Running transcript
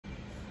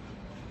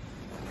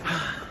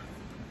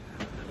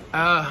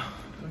I'm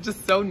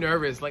just so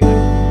nervous. Like,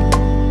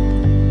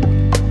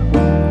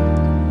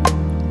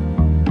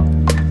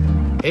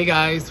 hey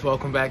guys,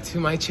 welcome back to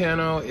my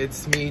channel.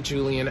 It's me,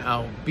 Julian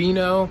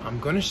Albino.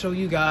 I'm gonna show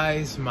you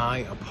guys my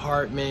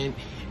apartment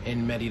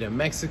in Merida,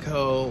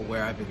 Mexico,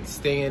 where I've been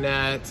staying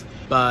at.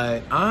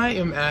 But I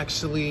am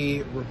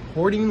actually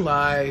reporting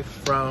live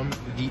from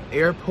the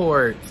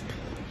airport.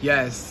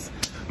 Yes,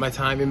 my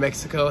time in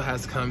Mexico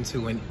has come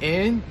to an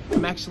end.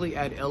 I'm actually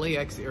at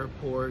LAX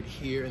airport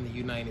here in the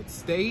United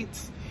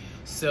States.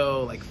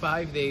 So like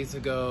 5 days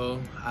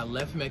ago, I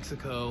left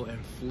Mexico and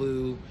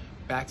flew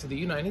back to the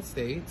United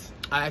States.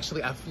 I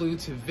flew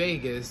to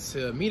Vegas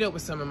to meet up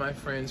with some of my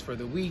friends for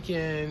the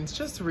weekend,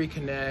 just to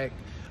reconnect.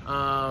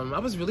 I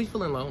was really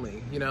feeling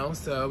lonely, you know,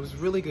 so it was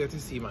really good to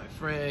see my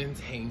friends,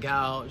 hang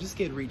out, just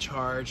get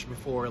recharged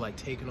before like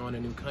taking on a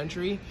new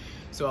country.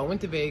 So I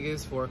went to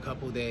Vegas for a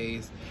couple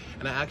days,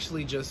 and I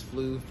actually just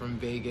flew from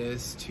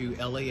Vegas to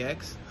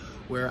LAX,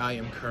 where I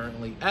am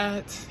currently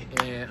at,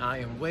 and I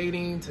am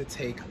waiting to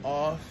take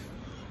off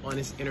on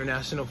this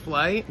international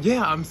flight.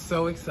 Yeah, I'm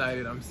so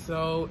excited. I'm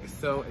so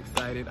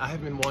excited. I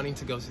have been wanting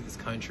to go to this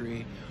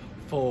country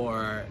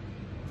for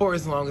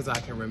as long as I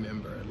can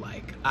remember.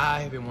 Like,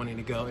 I have been wanting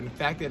to go, and the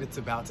fact that it's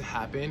about to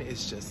happen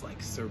is just like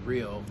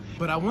surreal.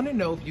 But I want to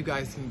know if you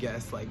guys can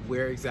guess like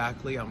where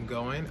exactly I'm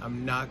going.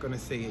 I'm not gonna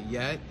say it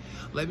yet.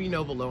 Let me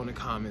know below in the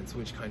comments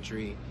which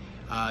country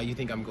you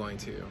think I'm going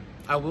to.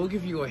 I will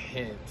give you a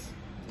hint.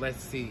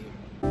 Let's see.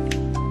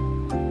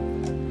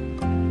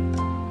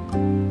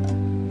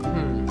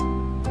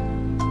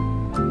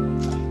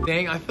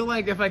 Dang, I feel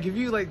like if I give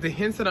you like the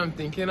hints that I'm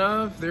thinking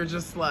of, they're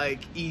just like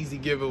easy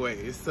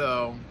giveaways.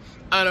 So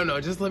I don't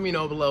know, just let me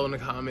know below in the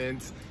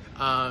comments,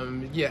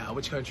 yeah,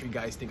 which country you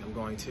guys think I'm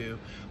going to.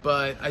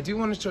 But I do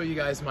want to show you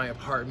guys my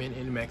apartment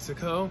in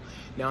Mexico.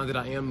 Now that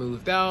I am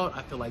moved out,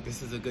 I feel like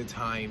this is a good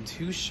time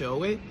to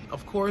show it.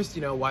 Of course,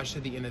 you know, watch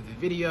to the end of the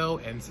video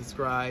and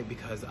subscribe,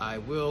 because I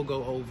will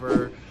go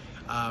over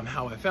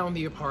how I found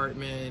the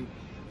apartment,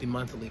 the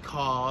monthly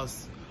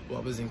costs,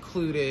 what was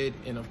included,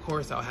 and of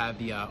course I'll have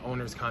the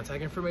owner's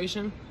contact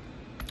information.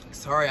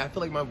 Sorry, I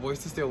feel like my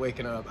voice is still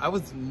waking up. I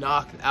was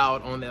knocked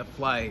out on that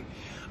flight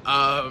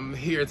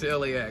here to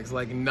LAX,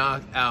 like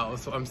knocked out.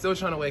 So I'm still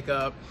trying to wake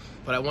up,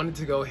 but I wanted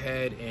to go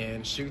ahead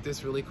and shoot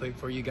this really quick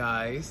for you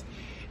guys.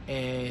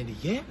 And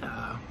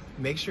yeah,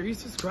 make sure you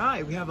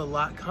subscribe. We have a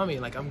lot coming.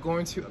 Like, I'm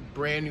going to a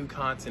brand new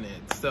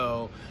continent.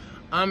 So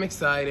I'm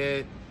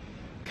excited,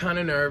 kind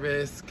of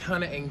nervous,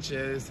 kind of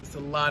anxious. It's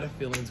a lot of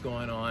feelings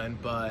going on,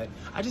 but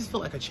I just feel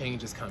like a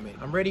change is coming.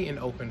 I'm ready and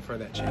open for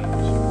that change.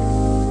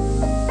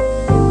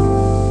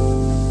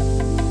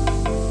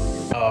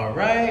 All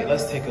right,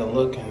 let's take a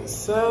look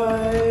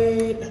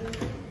inside.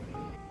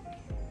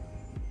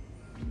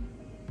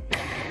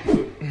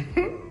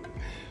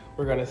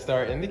 We're gonna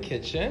start in the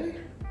kitchen.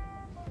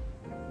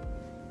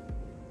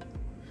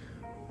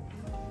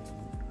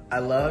 I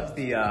love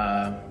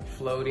the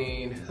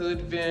floating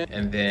hood vent,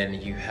 and then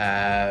you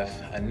have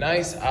a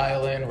nice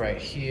island right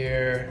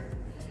here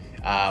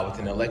with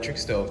an electric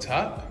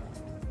stovetop.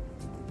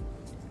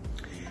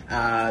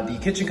 The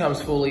kitchen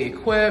comes fully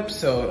equipped,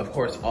 so of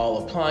course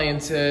all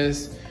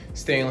appliances,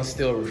 stainless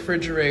steel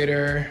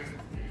refrigerator,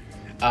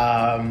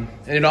 and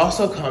it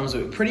also comes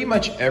with pretty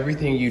much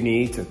everything you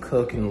need to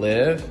cook and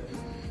live.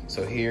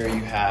 So here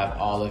you have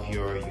all of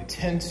your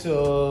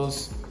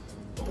utensils,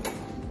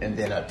 and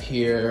then up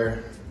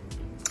here,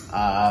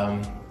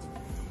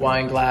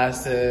 wine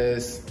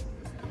glasses,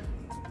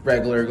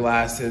 regular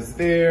glasses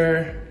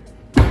there,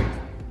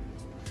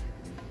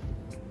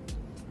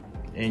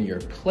 and your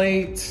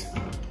plate.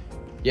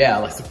 Yeah,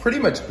 like, so pretty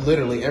much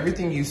literally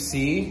everything you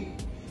see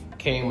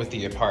came with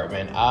the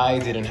apartment. I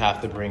didn't have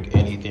to bring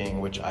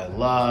anything, which I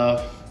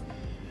love.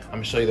 I'm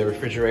gonna show you the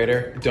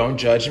refrigerator. Don't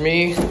judge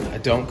me, I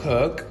don't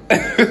cook,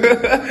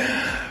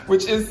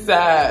 which is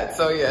sad.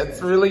 So yeah,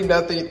 it's really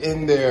nothing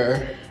in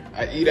there.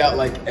 I eat out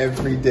like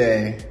every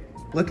day.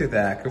 Look at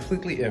that,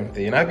 completely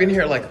empty. And I've been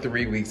here like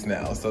 3 weeks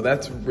now, so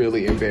that's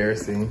really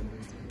embarrassing.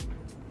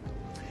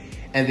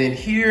 And then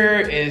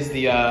here is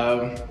the,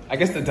 I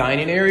guess the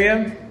dining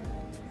area.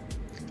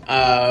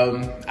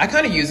 I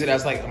kind of use it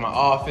as like my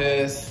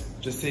office,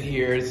 just sit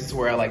here. This is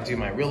where I like do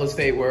my real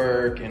estate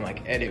work and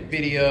like edit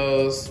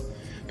videos.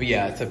 But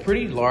yeah, it's a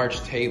pretty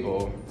large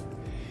table.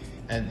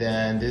 And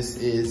then this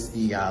is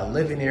the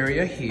living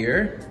area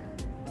here.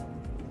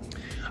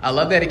 I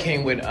love that it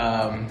came with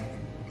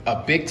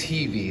a big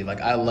TV.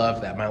 Like, I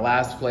love that. My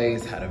last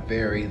place had a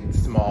very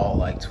small,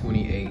 like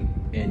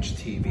 28-inch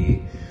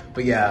TV.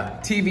 But yeah,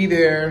 TV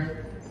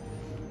there,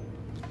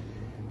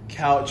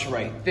 couch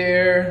right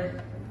there.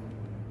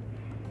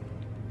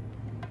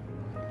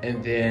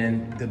 And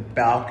then the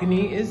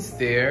balcony is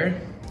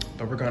there,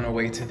 but we're gonna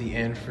wait to the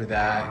end for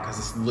that because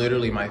it's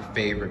literally my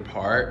favorite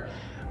part.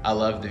 I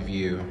love the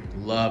view.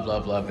 Love,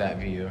 love, love that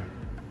view.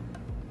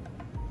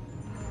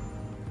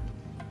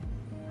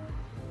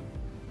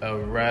 All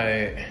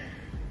right.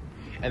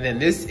 And then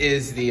this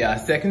is the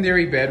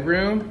secondary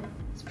bedroom.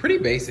 It's pretty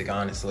basic,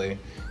 honestly.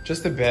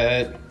 Just a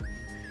bed.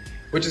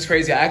 which is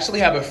crazy. I actually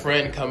have a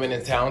friend coming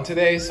in town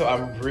today, so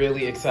I'm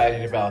really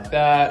excited about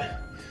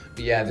that.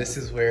 But yeah, this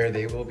is where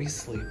they will be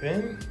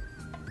sleeping.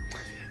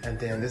 And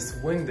then this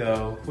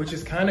window, which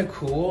is kind of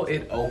cool,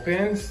 it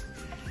opens.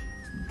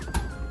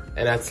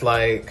 And that's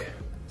like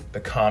the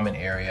common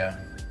area.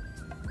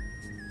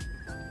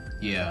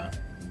 Yeah.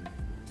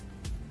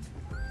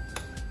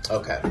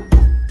 Okay.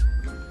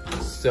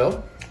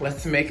 So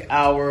let's make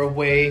our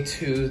way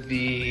to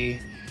the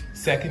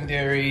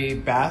secondary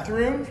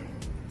bathroom.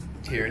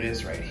 Here it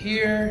is right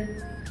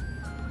here.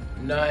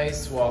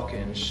 Nice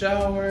walk-in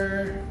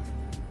shower.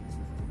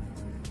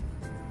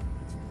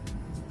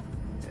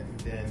 And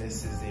then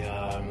this is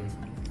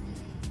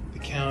the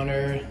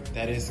counter.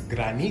 That is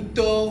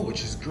granito,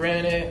 which is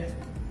granite.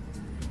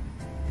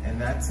 And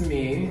that's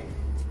me.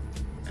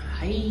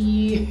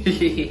 Hi.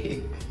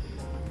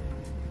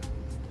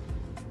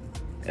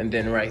 And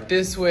then right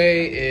this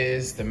way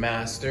is the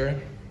master.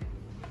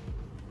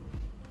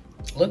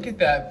 Look at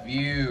that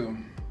view.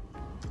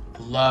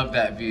 Love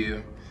that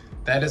view.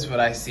 That is what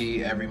I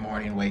see every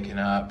morning waking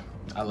up.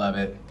 I love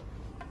it.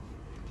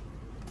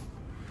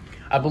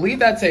 I believe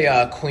that's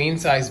a queen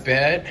size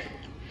bed.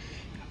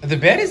 The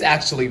bed is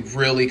actually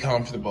really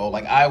comfortable.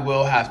 Like, I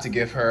will have to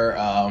give her,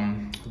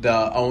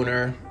 the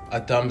owner, a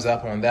thumbs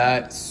up on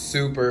that.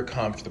 Super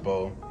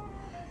comfortable.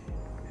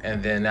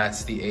 And then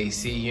that's the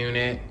AC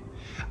unit.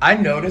 I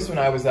noticed when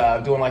I was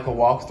doing like a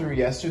walkthrough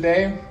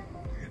yesterday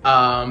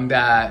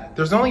that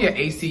there's only an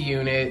AC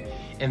unit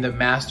in the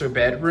master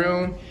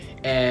bedroom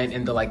and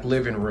in the like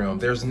living room.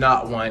 There's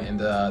not one in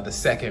the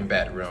second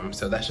bedroom.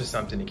 So that's just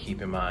something to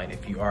keep in mind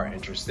if you are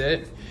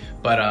interested.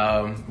 But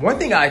one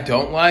thing I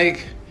don't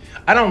like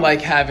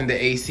having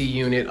the AC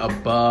unit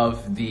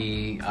above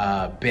the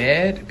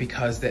bed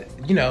because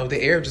the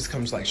air just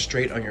comes like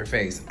straight on your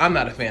face. I'm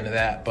not a fan of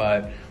that,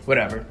 but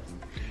whatever.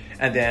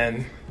 And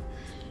then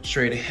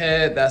straight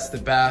ahead, that's the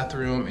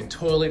bathroom and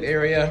toilet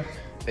area.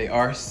 They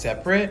are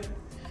separate,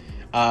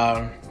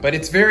 but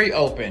it's very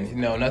open.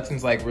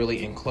 Nothing's like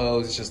really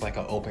enclosed. It's just like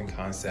an open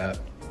concept.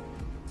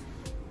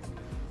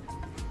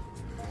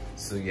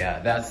 So yeah,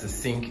 that's the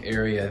sink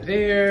area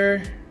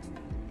there.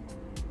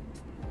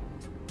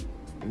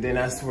 And then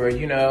that's where,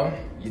 you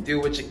do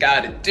what you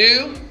gotta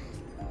do.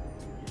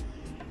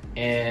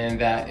 And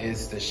that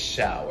is the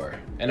shower.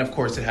 And of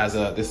course it has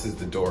this is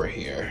the door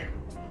here.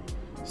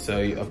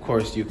 So of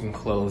course you can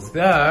close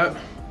that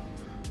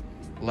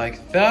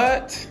like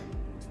that.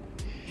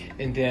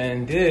 And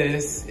then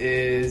this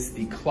is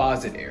the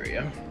closet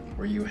area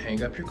where you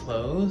hang up your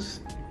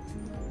clothes.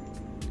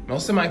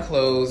 Most of my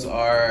clothes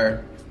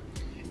are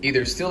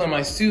either still in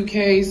my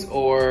suitcase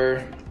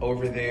or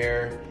over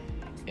there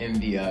in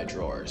the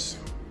drawers.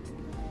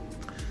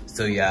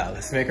 So yeah,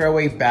 let's make our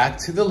way back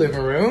to the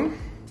living room.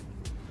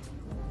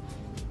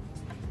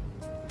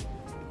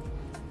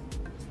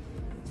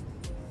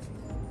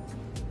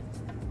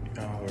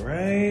 All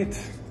right.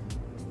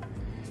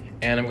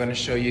 And I'm gonna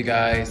show you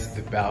guys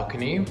the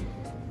balcony.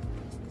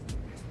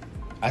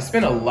 I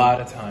spent a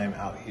lot of time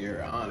out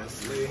here,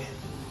 honestly.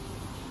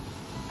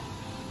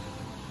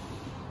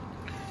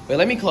 But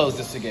let me close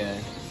this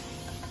again.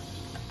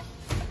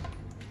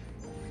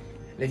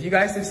 If you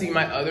guys have seen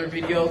my other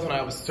videos when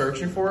I was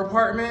searching for an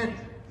apartment,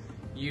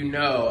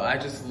 I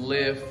just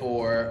live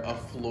for a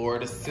floor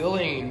to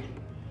ceiling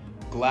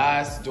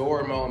glass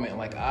door moment.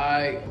 Like,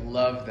 I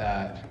love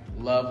that.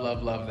 Love,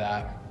 love, love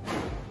that.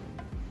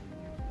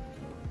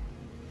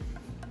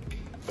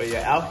 But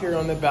yeah, out here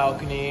on the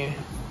balcony,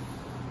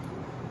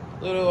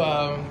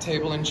 little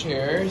table and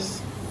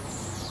chairs.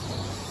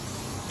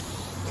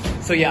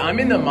 So yeah, I'm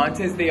in the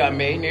Montes de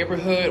Amay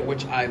neighborhood,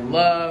 which I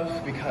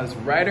love because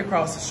right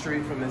across the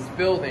street from this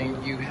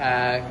building, you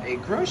have a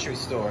grocery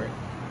store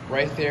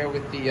right there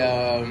with the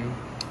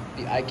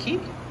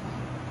IKEA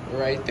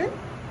right there.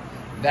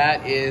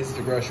 That is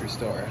the grocery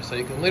store. So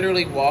you can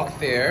literally walk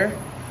there,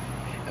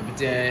 but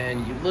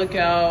then you look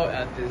out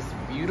at this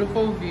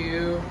beautiful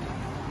view.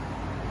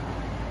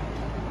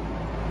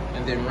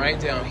 And then right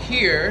down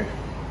here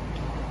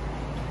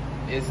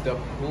is the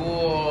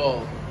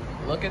pool.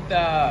 Look at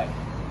that.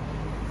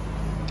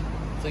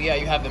 So yeah,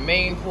 you have the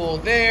main pool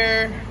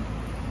there.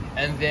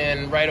 And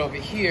then right over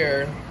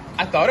here,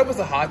 I thought it was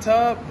a hot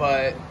tub,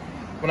 but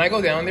when I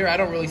go down there, I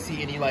don't really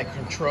see any like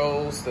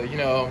controls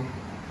to,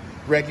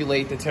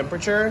 regulate the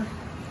temperature.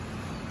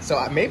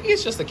 So maybe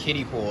it's just a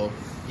kiddie pool.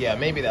 Yeah,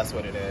 maybe that's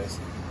what it is.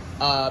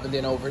 And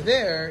then over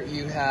there,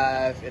 you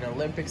have an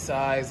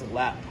Olympic-sized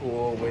lap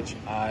pool, which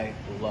I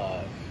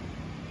love.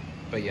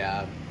 But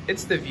yeah,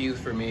 it's the view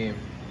for me.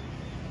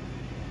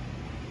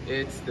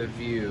 It's the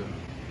view.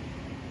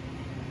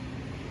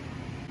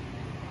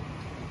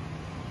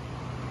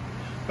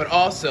 But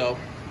also,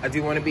 I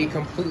do want to be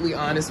completely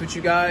honest with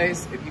you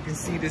guys. If you can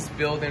see this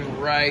building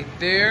right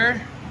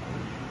there,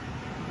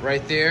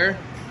 they're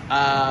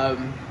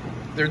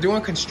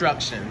doing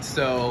construction,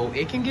 so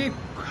it can get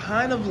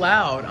kind of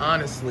loud,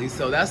 honestly.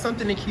 So that's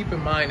something to keep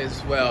in mind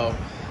as well,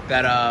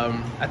 that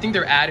I think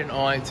they're adding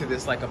on to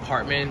this like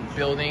apartment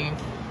building.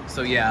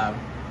 So yeah,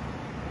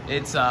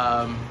 it's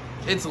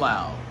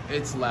loud.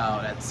 it's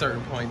loud at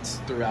certain points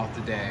throughout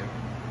the day.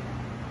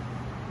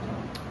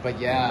 But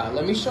yeah,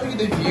 let me show you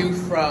the view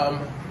from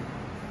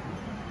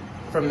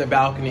the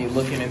balcony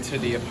looking into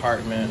the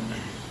apartment.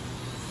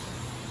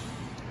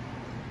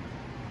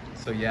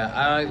 So yeah,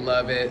 I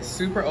love it.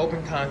 Super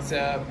open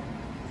concept.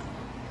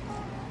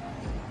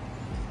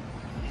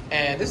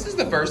 And this is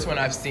the first one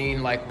I've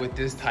seen like with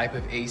this type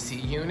of AC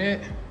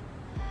unit.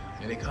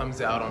 And it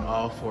comes out on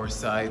all 4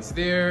 sides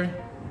there.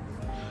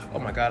 Oh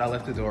my God, I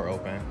left the door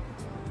open.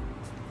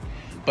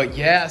 But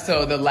yeah,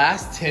 so the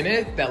last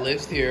tenant that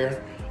lives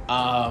here,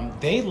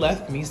 they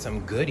left me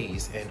some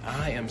goodies and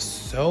I am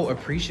so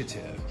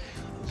appreciative.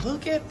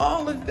 Look at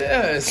all of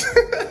this.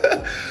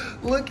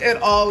 Look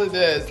at all of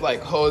this,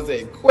 like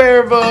Jose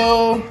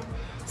Cuervo,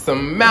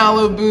 some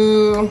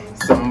Malibu,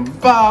 some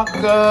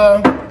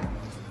vodka,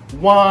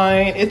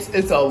 wine.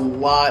 It's a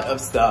lot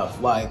of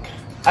stuff. Like,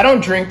 I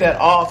don't drink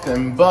that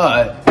often,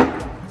 but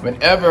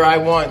whenever I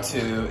want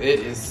to,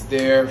 it is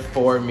there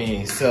for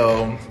me.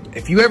 So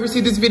if you ever see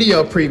this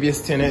video,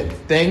 previous tenant,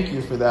 thank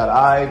you for that.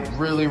 I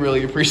really,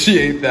 really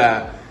appreciate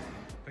that.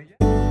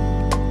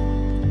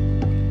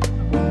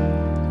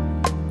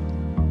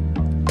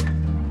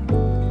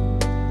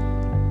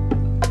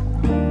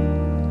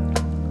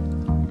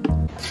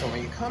 So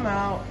when you come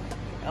out,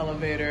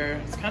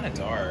 elevator, it's kind of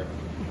dark.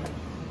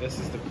 This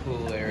is the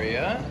pool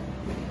area.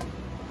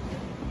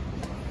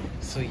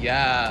 So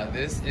yeah,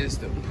 this is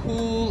the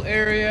pool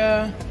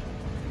area.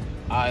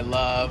 I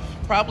love,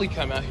 probably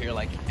come out here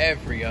like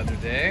every other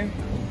day.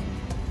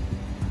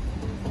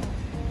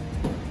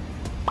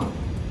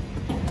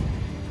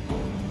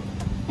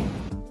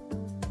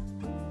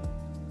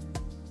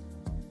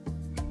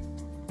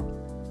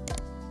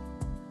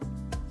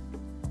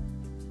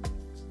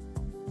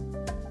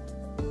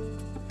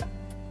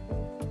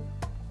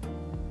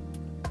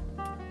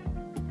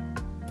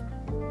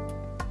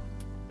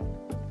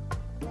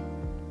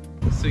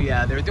 So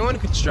yeah, they're doing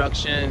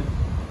construction.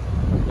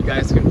 You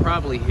guys can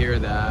probably hear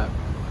that.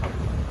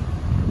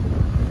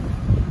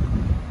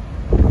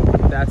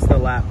 That's the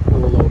lap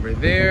pool over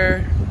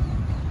there.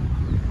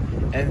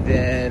 And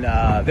then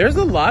there's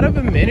a lot of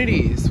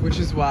amenities, which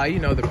is why, you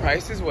know, the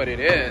price is what it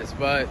is,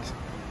 but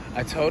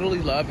I totally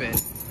love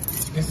it.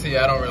 You can see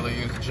I don't really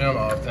use the gym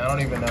often. I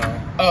don't even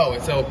know. Oh,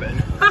 it's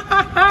open.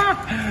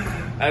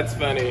 That's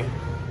funny.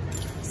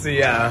 So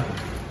yeah.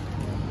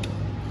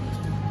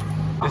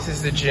 This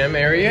is the gym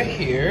area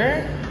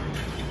here.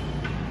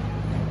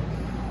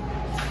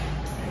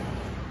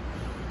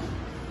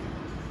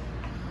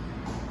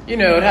 You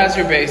know, it has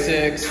your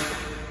basics,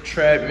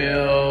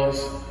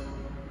 treadmills,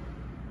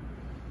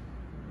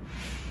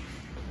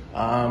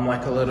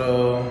 like a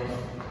little,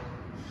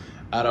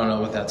 I don't know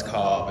what that's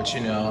called, but you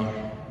know,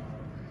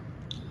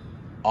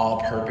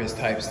 all-purpose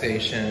type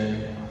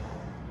station.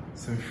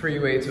 Some free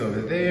weights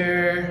over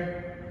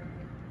there,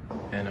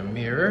 and a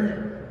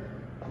mirror.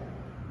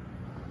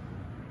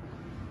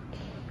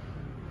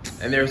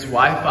 And there's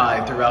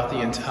Wi-Fi throughout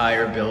the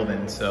entire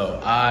building, so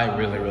I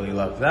really, really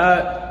love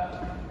that.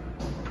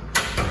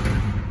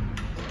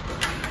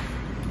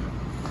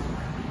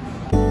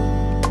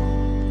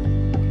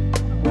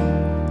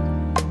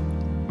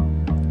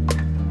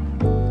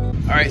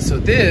 All right, so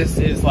this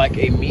is like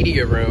a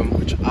media room,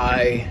 which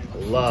I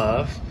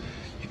love.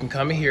 You can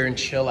come in here and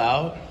chill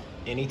out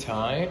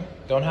anytime.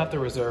 Don't have to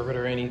reserve it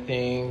or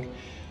anything.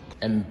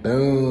 And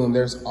boom,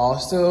 there's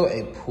also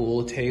a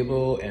pool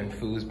table and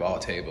foosball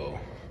table.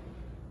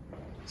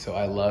 So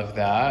I love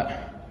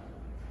that.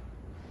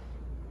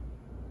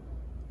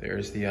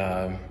 There's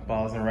the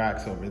balls and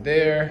racks over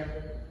there.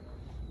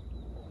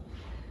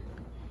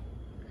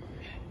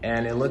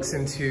 And it looks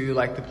into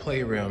like the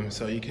playroom,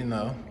 so you can,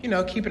 you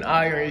know, keep an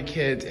eye on your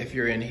kids if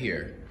you're in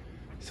here.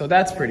 So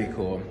that's pretty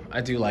cool.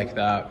 I do like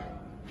that.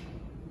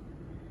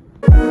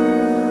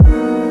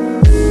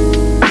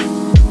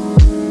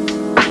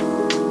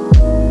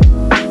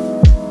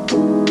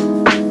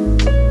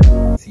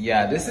 So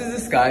yeah, this is the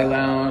Sky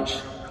Lounge.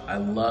 I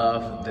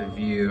love the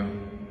view.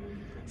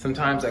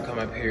 Sometimes I come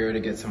up here to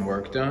get some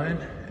work done,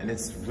 and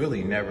it's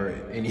really never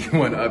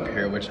anyone up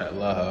here, which I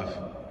love.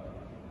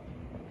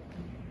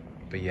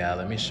 But yeah,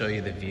 let me show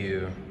you the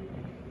view.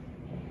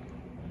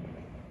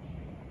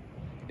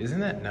 Isn't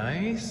that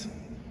nice?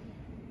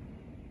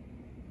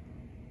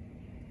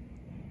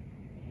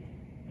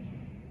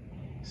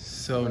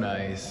 So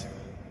nice.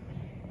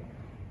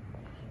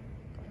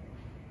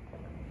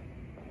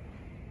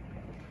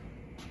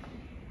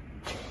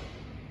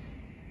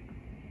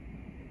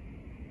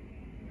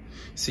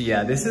 So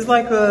yeah, this is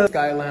like a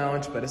Sky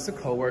Lounge, but it's a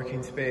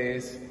co-working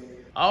space.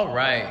 All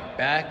right,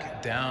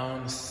 back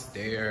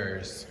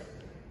downstairs.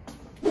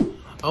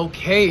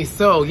 Okay,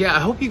 so yeah, I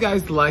hope you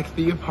guys liked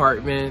the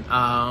apartment.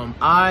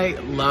 I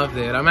loved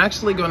it. I'm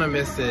actually gonna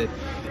miss it.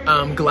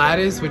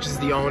 Gladys, which is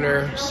the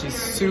owner, she's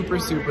super,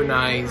 super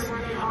nice.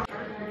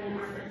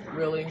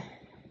 Really?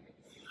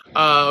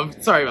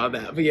 Sorry about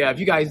that. But yeah, if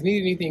you guys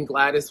need anything,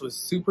 Gladys was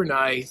super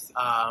nice.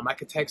 I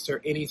could text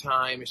her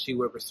anytime and she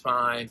would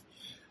respond,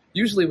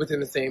 usually within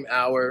the same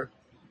hour.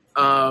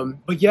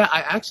 But yeah,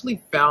 I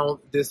actually found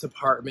this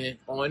apartment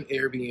on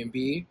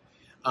Airbnb.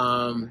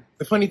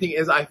 The funny thing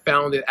is I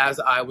found it as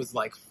I was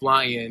like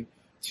flying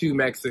to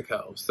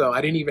Mexico. So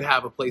I didn't even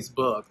have a place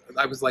booked.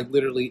 I was like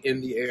literally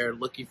in the air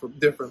looking for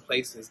different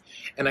places.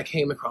 And I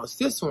came across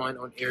this one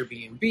on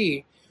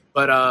Airbnb.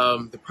 But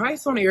the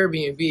price on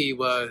Airbnb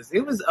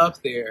it was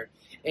up there.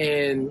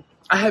 And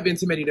I had been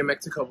to Merida,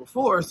 Mexico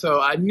before,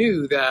 so I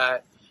knew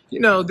that, you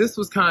know, this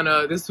was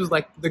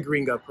like the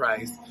gringo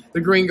price.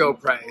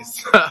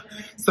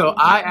 So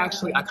I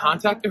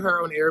contacted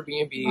her on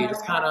Airbnb,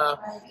 just kind of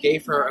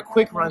gave her a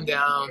quick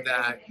rundown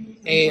that,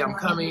 hey, I'm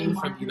coming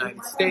from the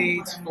United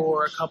States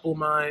for a couple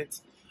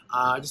months,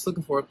 just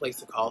looking for a place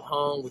to call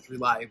home with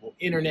reliable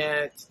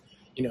internet,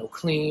 you know,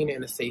 clean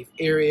and a safe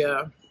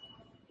area.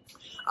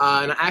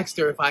 And I asked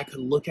her if I could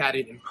look at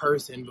it in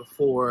person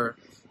before,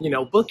 you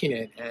know, booking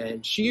it,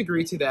 and she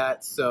agreed to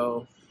that.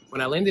 So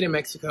when I landed in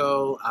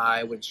Mexico,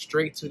 I went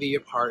straight to the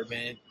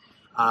apartment.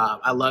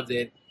 I loved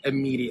it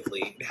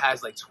immediately. It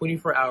has like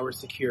 24-hour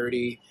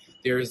security.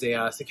 There's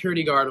a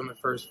security guard on the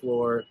first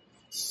floor.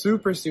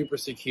 Super, super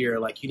secure.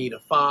 Like you need a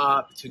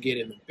fob to get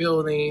in the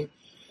building,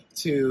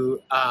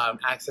 to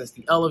access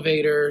the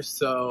elevator.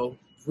 So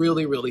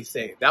really, really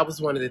safe. That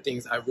was one of the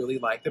things I really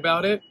liked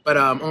about it. But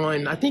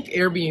on, I think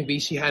Airbnb,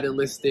 she had it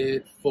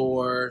listed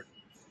for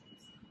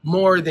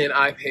more than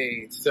I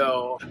paid.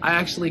 So I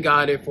actually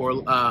got it for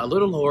a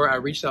little lower. I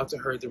reached out to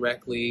her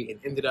directly and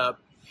ended up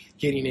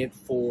getting it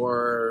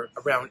for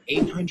around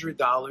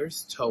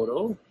 $800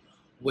 total,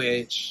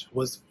 which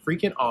was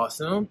freaking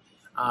awesome.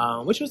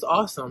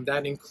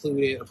 That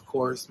included, of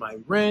course, my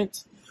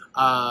rent,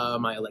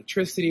 my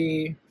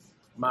electricity,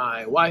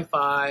 my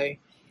Wi-Fi,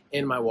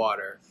 and my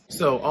water.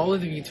 So all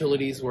of the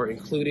utilities were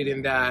included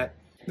in that.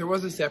 There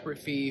was a separate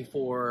fee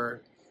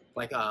for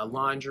like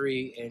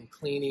laundry and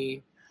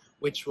cleaning,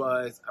 which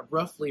was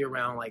roughly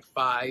around like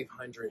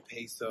 500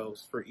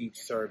 pesos for each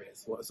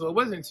service. So it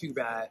wasn't too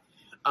bad.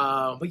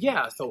 But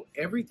yeah, so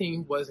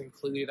everything was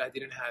included. I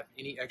didn't have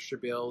any extra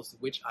bills,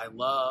 which I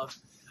love.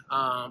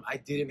 I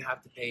didn't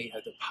have to pay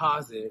a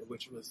deposit,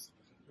 which was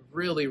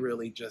really,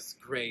 really just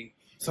great.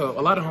 So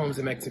a lot of homes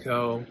in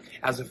Mexico,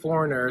 as a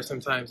foreigner,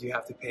 sometimes you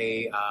have to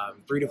pay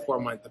 3 to 4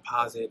 month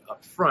deposit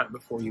up front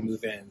before you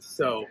move in.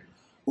 So,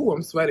 ooh,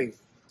 I'm sweating.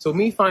 So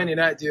me finding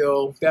that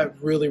deal, that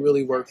really,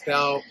 really worked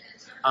out.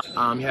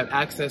 You have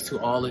access to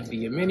all of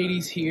the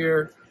amenities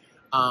here.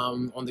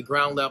 On the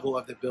ground level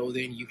of the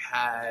building, you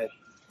had,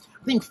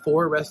 I think,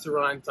 4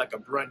 restaurants, like a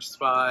brunch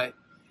spot,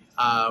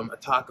 a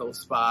taco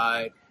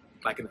spot,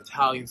 like an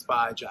Italian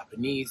spot,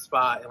 Japanese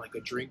spot, and like a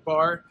drink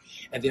bar.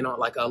 And then on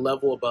like a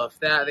level above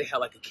that, they had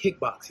like a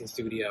kickboxing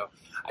studio.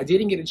 I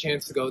didn't get a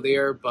chance to go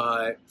there,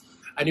 but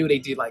I knew they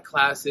did like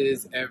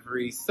classes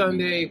every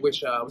Sunday,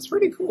 which was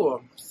pretty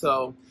cool.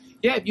 So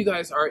yeah, if you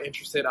guys are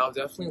interested, I'll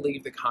definitely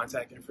leave the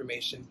contact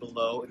information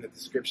below in the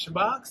description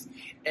box.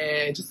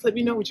 And just let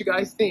me know what you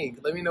guys think.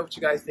 Let me know what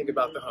you guys think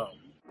about the home.